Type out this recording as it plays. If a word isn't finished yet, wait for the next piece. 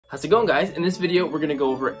How's it going, guys? In this video, we're gonna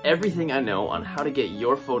go over everything I know on how to get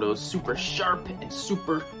your photos super sharp and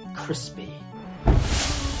super crispy.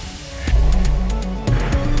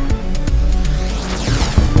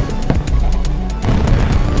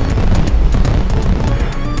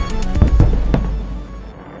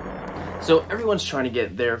 So everyone's trying to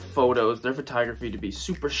get their photos, their photography to be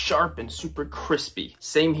super sharp and super crispy.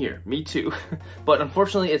 Same here, me too. But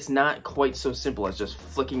unfortunately, it's not quite so simple as just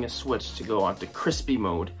flicking a switch to go onto crispy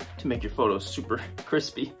mode to make your photos super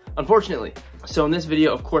crispy, unfortunately. So in this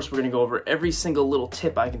video, of course, we're gonna go over every single little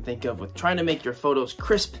tip I can think of with trying to make your photos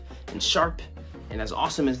crisp and sharp and as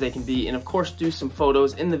awesome as they can be. And of course, do some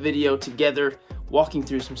photos in the video together, walking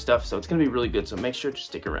through some stuff, so it's gonna be really good, so make sure to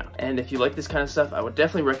stick around. And if you like this kind of stuff, I would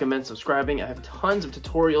definitely recommend subscribing. I have tons of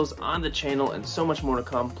tutorials on the channel and so much more to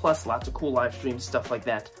come, plus lots of cool live streams, stuff like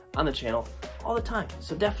that on the channel all the time.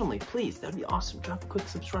 So definitely, please, that'd be awesome. Drop a quick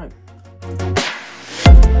subscribe.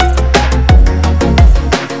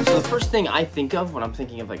 So the first thing I think of when I'm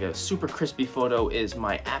thinking of like a super crispy photo is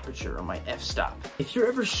my aperture or my f-stop. If you're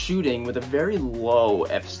ever shooting with a very low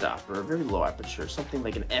f-stop or a very low aperture, something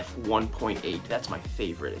like an f1.8, that's my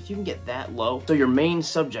favorite. If you can get that low, so your main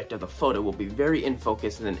subject of the photo will be very in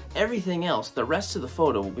focus, and then everything else, the rest of the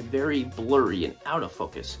photo will be very blurry and out of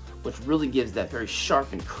focus, which really gives that very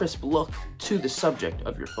sharp and crisp look to the subject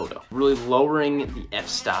of your photo. Really lowering the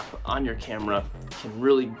f-stop on your camera can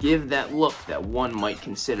really give that look that one might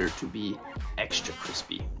consider to be extra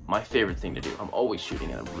crispy. My favorite thing to do. I'm always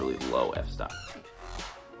shooting at a really low f-stop.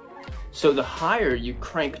 So the higher you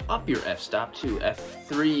crank up your f-stop to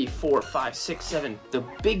f3, 4, 5, 6, 7, the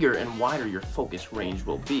bigger and wider your focus range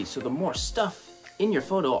will be. So the more stuff in your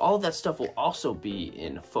photo, all of that stuff will also be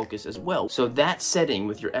in focus as well. So that setting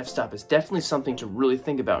with your f-stop is definitely something to really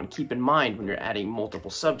think about and keep in mind when you're adding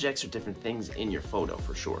multiple subjects or different things in your photo,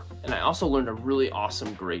 for sure. And I also learned a really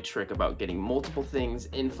awesome, great trick about getting multiple things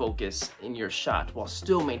in focus in your shot while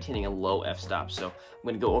still maintaining a low f-stop. So I'm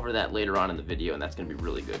gonna go over that later on in the video, and that's gonna be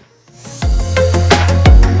really good.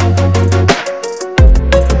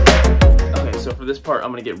 So for this part,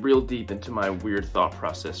 I'm gonna get real deep into my weird thought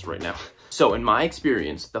process right now. So in my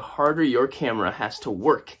experience, the harder your camera has to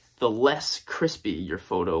work, the less crispy your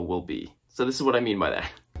photo will be. So this is what I mean by that.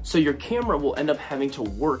 So your camera will end up having to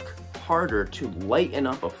work harder to lighten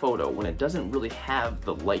up a photo when it doesn't really have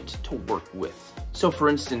the light to work with. So for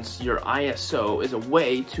instance, your ISO is a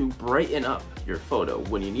way to brighten up your photo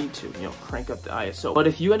when you need to, crank up the ISO. But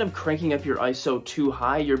if you end up cranking up your ISO too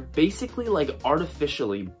high, you're basically like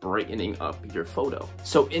artificially brightening up your photo.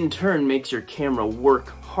 So in turn makes your camera work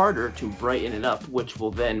harder to brighten it up, which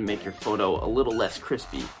will then make your photo a little less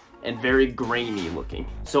crispy and very grainy looking.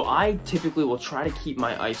 So I typically will try to keep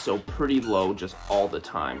my ISO pretty low just all the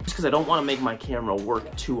time, just because I don't want to make my camera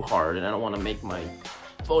work too hard and I don't want to make my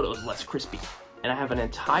photos less crispy. And I have an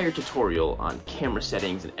entire tutorial on camera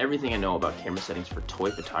settings and everything I know about camera settings for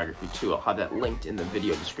toy photography too. I'll have that linked in the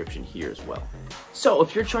video description here as well. So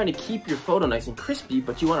if you're trying to keep your photo nice and crispy,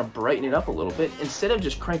 but you want to brighten it up a little bit, instead of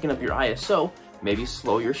just cranking up your ISO, maybe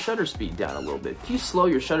slow your shutter speed down a little bit. If you slow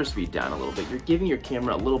your shutter speed down a little bit, you're giving your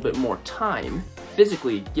camera a little bit more time,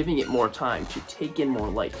 physically giving it more time to take in more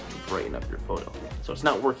light to brighten up your photo. So it's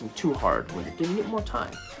not working too hard when you're giving it more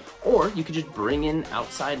time. Or you could just bring in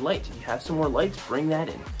outside light. If you have some more lights, bring that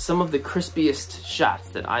in. Some of the crispiest shots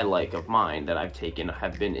that I like of mine that I've taken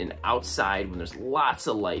have been in outside when there's lots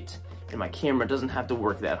of light and my camera doesn't have to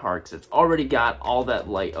work that hard because it's already got all that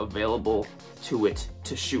light available to it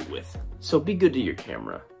to shoot with. So be good to your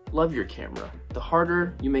camera. Love your camera. The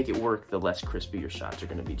harder you make it work, the less crispy your shots are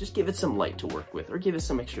gonna be. Just give it some light to work with or give it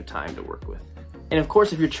some extra time to work with. And of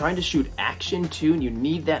course, if you're trying to shoot action too and you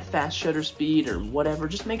need that fast shutter speed or whatever,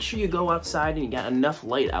 just make sure you go outside and you got enough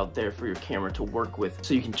light out there for your camera to work with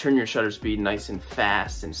so you can turn your shutter speed nice and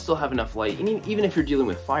fast and still have enough light. And even if you're dealing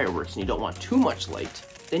with fireworks and you don't want too much light,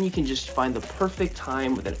 then you can just find the perfect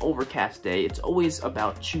time with an overcast day. It's always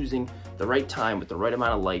about choosing the right time with the right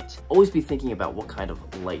amount of light. Always be thinking about what kind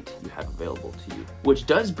of light you have available to you. Which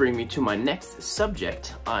does bring me to my next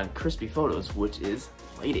subject on crispy photos, which is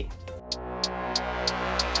lighting.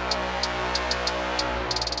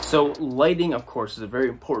 So lighting, of course, is a very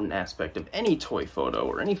important aspect of any toy photo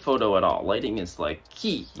or any photo at all. Lighting is like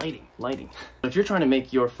key. Lighting. But if you're trying to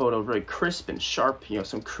make your photo very crisp and sharp,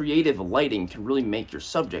 some creative lighting can really make your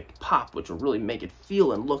subject pop, which will really make it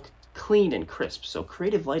feel and look clean and crisp. So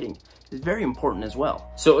creative lighting is very important as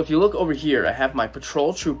well. So if you look over here, I have my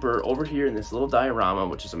patrol trooper over here in this little diorama,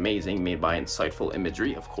 which is amazing, made by Insightful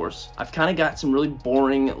Imagery, of course. I've kind of got some really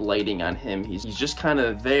boring lighting on him. He's just kind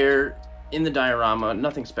of there in the diorama,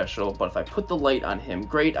 nothing special, but if I put the light on him,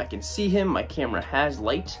 great, I can see him, my camera has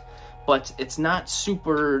light, but it's not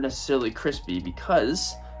super necessarily crispy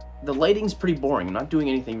because the lighting's pretty boring. I'm not doing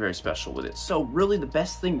anything very special with it. So really the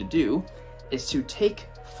best thing to do is to take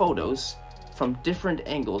photos from different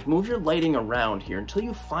angles. Move your lighting around here until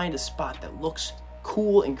you find a spot that looks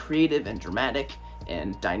cool and creative and dramatic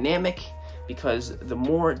and dynamic, because the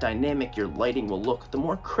more dynamic your lighting will look, the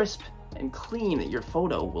more crisp and clean your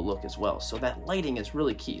photo will look as well. So that lighting is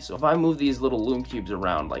really key. So if I move these little lume cubes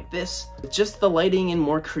around like this, just the lighting in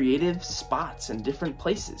more creative spots and different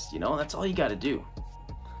places, you know, that's all you got to do.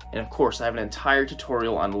 And of course, I have an entire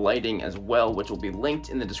tutorial on lighting as well, which will be linked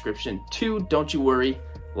in the description too. Don't you worry,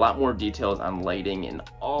 a lot more details on lighting and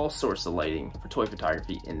all sorts of lighting for toy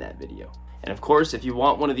photography in that video. And of course, if you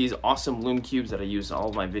want one of these awesome lume cubes that I use in all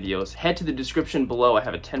of my videos, head to the description below. I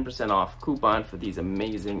have a 10% off coupon for these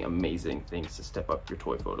amazing, amazing things to step up your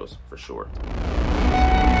toy photos for sure.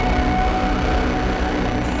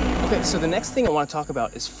 Okay, so the next thing I want to talk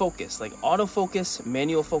about is focus, like autofocus,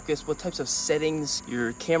 manual focus, what types of settings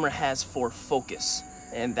your camera has for focus.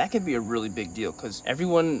 And that can be a really big deal because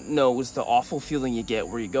everyone knows the awful feeling you get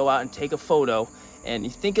where you go out and take a photo and you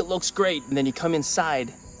think it looks great, and then you come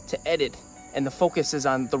inside to edit and the focus is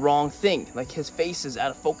on the wrong thing, like his face is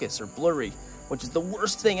out of focus or blurry, which is the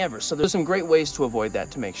worst thing ever. So there's some great ways to avoid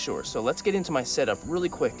that to make sure. So let's get into my setup really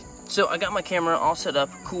quick. So I got my camera all set up,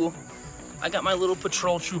 cool. I got my little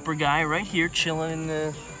patrol trooper guy right here chilling in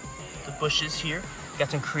the bushes here.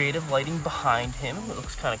 Got some creative lighting behind him. It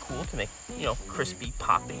looks kind of cool to make, you know, crispy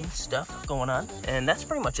popping stuff going on. And that's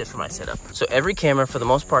pretty much it for my setup. So every camera for the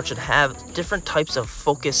most part should have different types of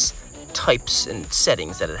focus types and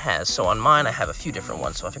settings that it has. So on mine, I have a few different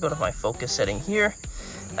ones. So if I go to my focus setting here,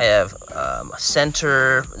 I have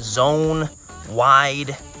center, zone,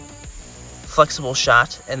 wide, flexible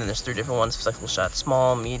shot, and then there's 3 different ones: flexible shot,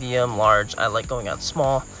 small, medium, large. I like going on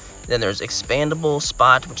small. Then there's expandable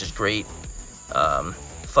spot, which is great.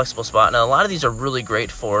 Flexible spot. Now a lot of these are really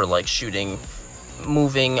great for like shooting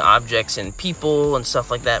moving objects and people and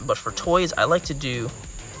stuff like that, but for toys I like to do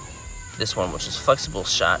this one, which is flexible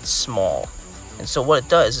shot small. And so what it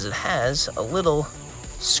does is it has a little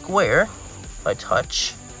square. If I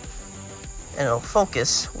touch, and it'll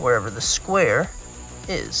focus wherever the square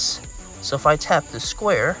is. So if I tap the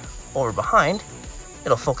square over behind,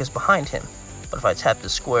 it'll focus behind him. But if I tap the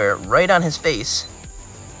square right on his face,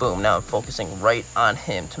 boom, now I'm focusing right on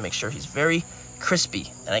him to make sure he's very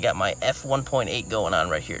crispy. And I got my f1.8 going on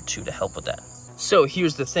right here too to help with that. So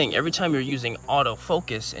here's the thing, every time you're using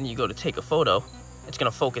autofocus and you go to take a photo, it's gonna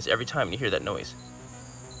focus every time you hear that noise.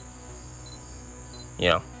 You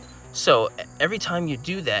know, so every time you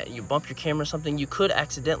do that, you bump your camera or something, you could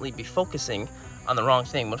accidentally be focusing on the wrong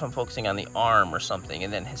thing. What if I'm focusing on the arm or something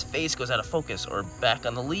and then his face goes out of focus, or back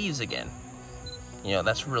on the leaves again? You know,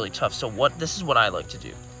 that's really tough. So this is what I like to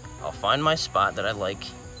do. I'll find my spot that I like,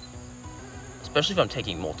 especially if I'm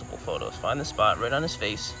taking multiple photos. Find the spot right on his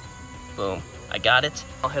face, boom, I got it.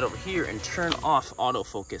 I'll head over here and turn off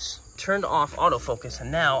autofocus. Turned off autofocus,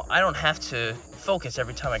 and now I don't have to focus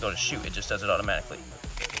every time I go to shoot. It just does it automatically.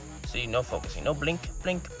 See, no focusing, no blink,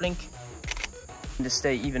 blink, blink. And to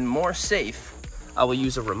stay even more safe, I will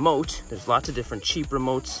use a remote. There's lots of different cheap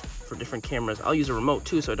remotes for different cameras. I'll use a remote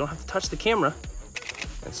too, so I don't have to touch the camera.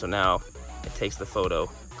 And so now it takes the photo.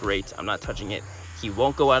 Great, I'm not touching it. He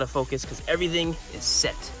won't go out of focus because everything is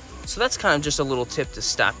set. So that's kind of just a little tip to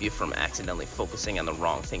stop you from accidentally focusing on the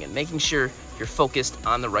wrong thing and making sure you're focused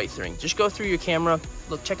on the right thing. Just go through your camera,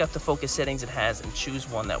 look, check out the focus settings it has, and choose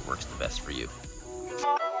one that works the best for you.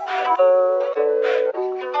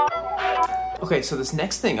 Okay, so this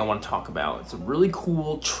next thing I want to talk about, it's a really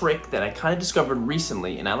cool trick that I kind of discovered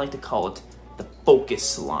recently, and I like to call it the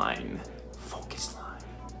focus line. Focus line.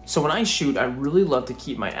 So when I shoot, I really love to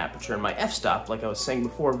keep my aperture and my f-stop, like I was saying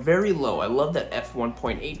before, very low. I love that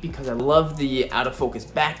f1.8 because I love the out of focus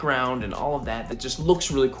background and all of that. That just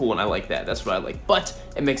looks really cool, and I like that. That's what I like. But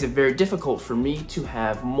it makes it very difficult for me to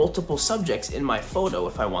have multiple subjects in my photo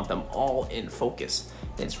if I want them all in focus.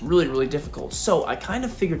 And it's really, really difficult. So I kind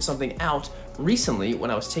of figured something out recently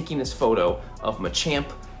when I was taking this photo of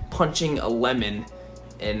Machamp punching a lemon,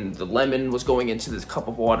 and the lemon was going into this cup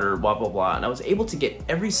of water, blah, blah, blah. And I was able to get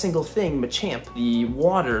every single thing, Machamp, the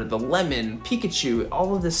water, the lemon, Pikachu,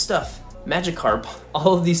 all of this stuff, Magikarp,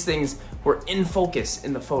 all of these things were in focus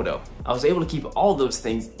in the photo. I was able to keep all those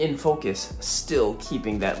things in focus, still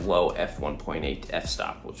keeping that low f1.8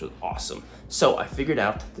 f-stop, which was awesome. So I figured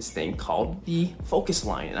out this thing called the focus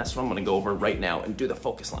line, and that's what I'm gonna go over right now and do the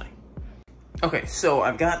focus line. Okay, so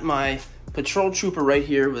I've got my patrol trooper right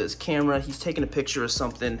here with his camera. He's taking a picture of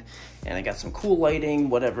something, and I got some cool lighting,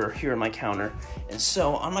 whatever, here on my counter. And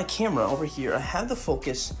so on my camera over here, I have the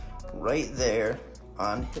focus right there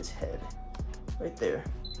on his head, right there.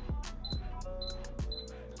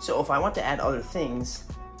 So if I want to add other things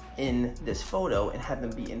in this photo and have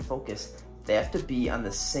them be in focus, they have to be on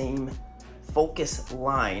the same focus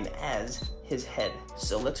line as his head.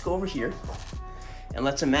 So let's go over here and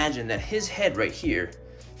let's imagine that his head right here,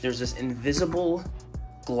 there's this invisible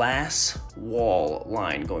glass wall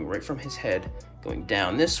line going right from his head, going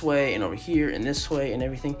down this way and over here and this way and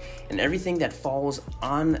everything that falls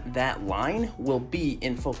on that line will be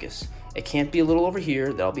in focus. It can't be a little over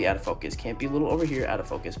here, that'll be out of focus. Can't be a little over here, out of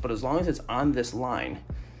focus. But as long as it's on this line,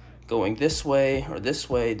 going this way or this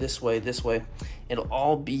way, this way, this way, it'll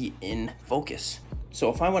all be in focus. So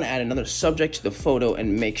if I want to add another subject to the photo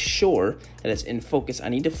and make sure that it's in focus, I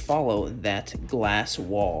need to follow that glass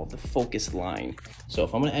wall, the focus line. So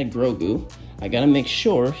if I'm going to add Grogu, I got to make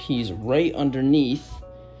sure he's right underneath,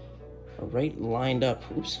 or right lined up,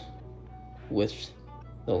 with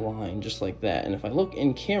the line, just like that. And if I look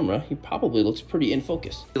in camera, he probably looks pretty in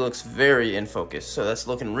focus. He looks very in focus, so that's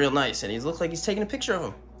looking real nice, and he looks like he's taking a picture of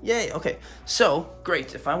him. Yay, okay. So,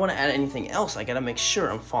 great. If I want to add anything else, I got to make sure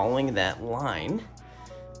I'm following that line,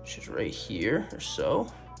 which is right here or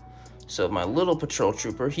so. So my little patrol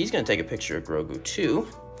trooper, he's going to take a picture of Grogu too.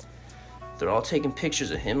 They're all taking pictures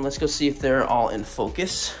of him. Let's go see if they're all in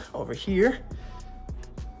focus over here.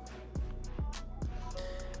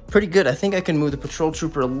 Pretty good. I think I can move the patrol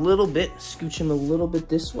trooper a little bit, scooch him a little bit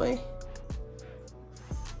this way.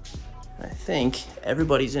 I think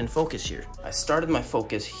everybody's in focus here. I started my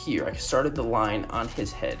focus here. I started the line on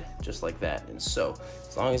his head, just like that. And so,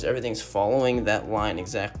 as long as everything's following that line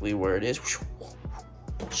exactly where it is.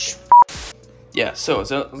 Yeah, so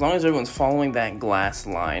as long as everyone's following that glass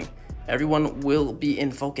line, everyone will be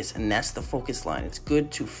in focus, and that's the focus line. It's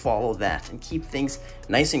good to follow that and keep things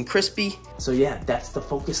nice and crispy. So yeah, that's the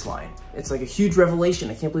focus line. It's like a huge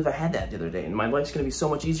revelation. I can't believe I had that the other day, and my life's gonna be so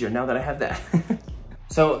much easier now that I have that.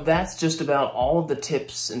 So that's just about all of the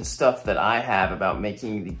tips and stuff that I have about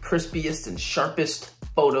making the crispiest and sharpest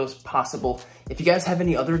photos possible. If you guys have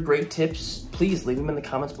any other great tips, please leave them in the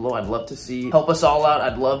comments below. I'd love to see, help us all out.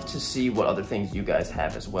 I'd love to see what other things you guys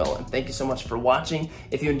have as well. And thank you so much for watching.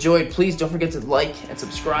 If you enjoyed, please don't forget to like and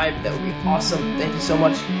subscribe. That would be awesome. Thank you so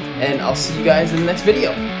much. And I'll see you guys in the next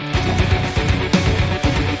video.